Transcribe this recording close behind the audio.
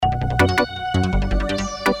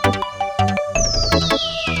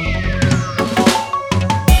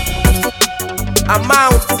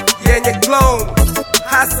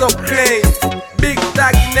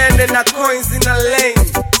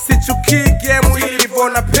Hii game ilivyo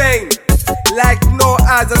na pain like no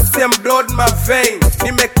other, same blood my vein.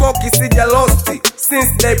 Nimekoki sija losti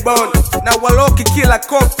since day born, na waloki kila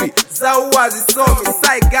copy za uwazisomi.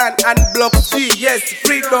 CyGun and Block G, yes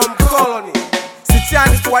freedom colony.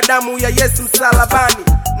 Sichani kwa damu ya Yesu msalabani,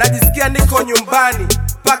 najisikia niko nyumbani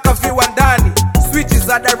paka viwandani. Switch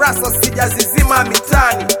za darasa sijazizima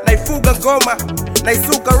mitani, naifuga ngoma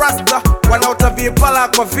naisuka rasta, wanaota vipala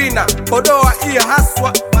kwa vina. Bodoa iya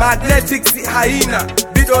haswa, magnetics haina,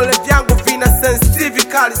 vidole vyangu vina sensitive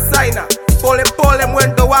kali saina. Pole pole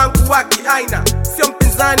mwendo wangu waki aina, sio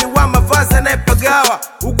mpinzani wa mavazi anayepagawa.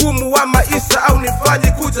 Ugumu wa maisha au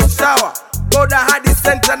nifanye kuja chawa, boda hadi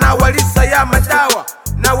center na walisha ya madawa,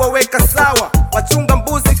 na waweka sawa wachunga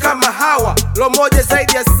mbuzi kama hawa. Lo moja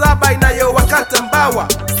zaidi ya 7 inayowakata mbawa.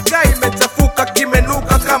 Sky imechafuka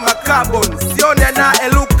kimenuka kama carbon, sione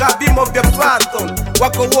anaeluka vimo vya Python.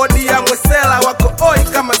 Wako wodi ya Mwesela, wako oi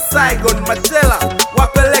kama CyGun. Machela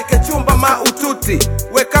wapeleke chumba maututi,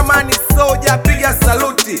 we kama ni soja piga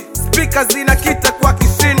saluti. Speaker zinakita kwa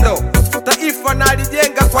kishindo, taifa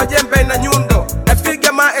nalijenga kwa jembe na nyundo.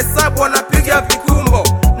 Napiga mahesabu wanapiga vikumbo,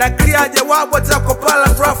 na clear jawabu chako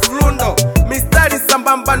paragraph lundo. Mistari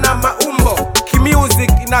sambamba na maumbo,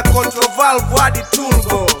 kimusic ina control valve hadi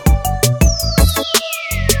turbo.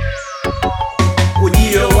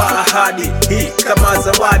 Ujio wa ahadi, hii kama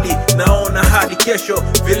zawadi. Naona hadi kesho,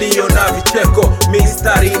 vilio na vicheko.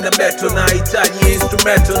 Mistari na beto, na hitaji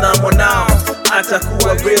instrumento. Na mwanao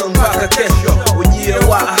atakuwa real mpaka kesho. Ujio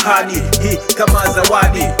wa ahadi, hii kama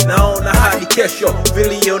zawadi. Naona hadi kesho,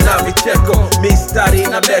 vilio na vicheko. Mistari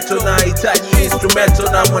na beto, na hitaji instrumento.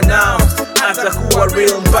 Na mwanao atakuwa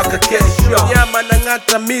real mpaka kesho. Nyama na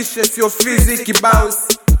ngata mishe, sio fiziki bounce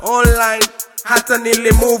online. Hata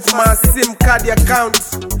nilimove my sim card account,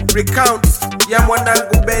 recount ya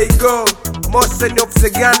mwanangu Beigo. Motion of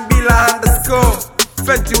CyGun bila underscore.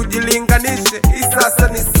 Fenti ujilinganishe, isasa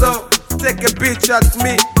ni so. Take a picture at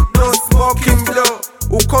me, no smoking blow.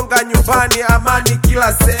 Ukonga nyumbani, amani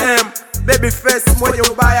kila sehemu. Baby face mwenye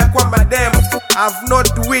ubaya kwa madem. I've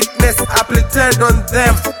not witnessed, I pretend on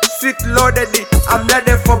them. Shit loaded, I'm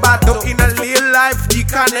ready for battle. In a real life,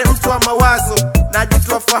 jikane mtu wa mawazo.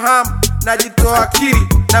 Najitoa fahamu, najitoa akili,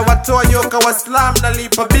 na watoa nyoka wa slam na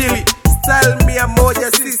lipa bili. Style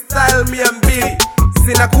 100 si style 200,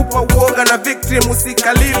 sinakupa uoga na victim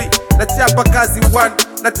usikalili. Nachapa kazi 1,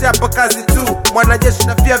 nachapa kazi 2, mwanajeshi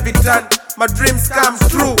na pia vitani. My dreams come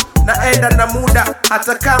true, naenda na muda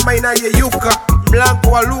hata kama inayeyuka.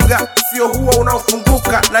 Mlango wa lugha sio huo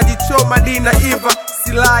unaofunguka, najichoma dina iva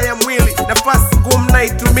silaha ya mwili. Nafasi ngumu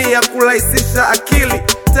naitumia kurahisisha akili.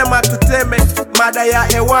 Tema tuteme mada ya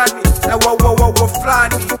hewani, na wawawawa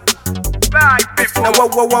flani, na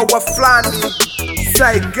wawawawa flani.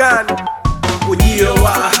 CyGun. Ujio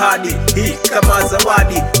wa ahadi, hii kama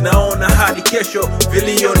zawadi. Naona hadi kesho,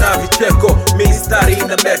 vilio na vicheko. Mistari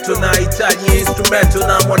na beto, na hitaji instrumento.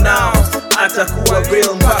 Na mwanao atakuwa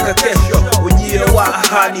real mpaka kesho. Ujio wa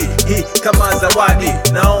ahadi, hii kama zawadi.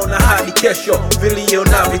 Naona hadi kesho, vilio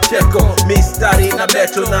na vicheko. Mistari na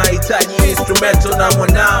beto, na hitaji instrumento. Na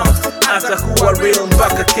mwanao atakuwa real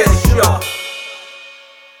mpaka kesho.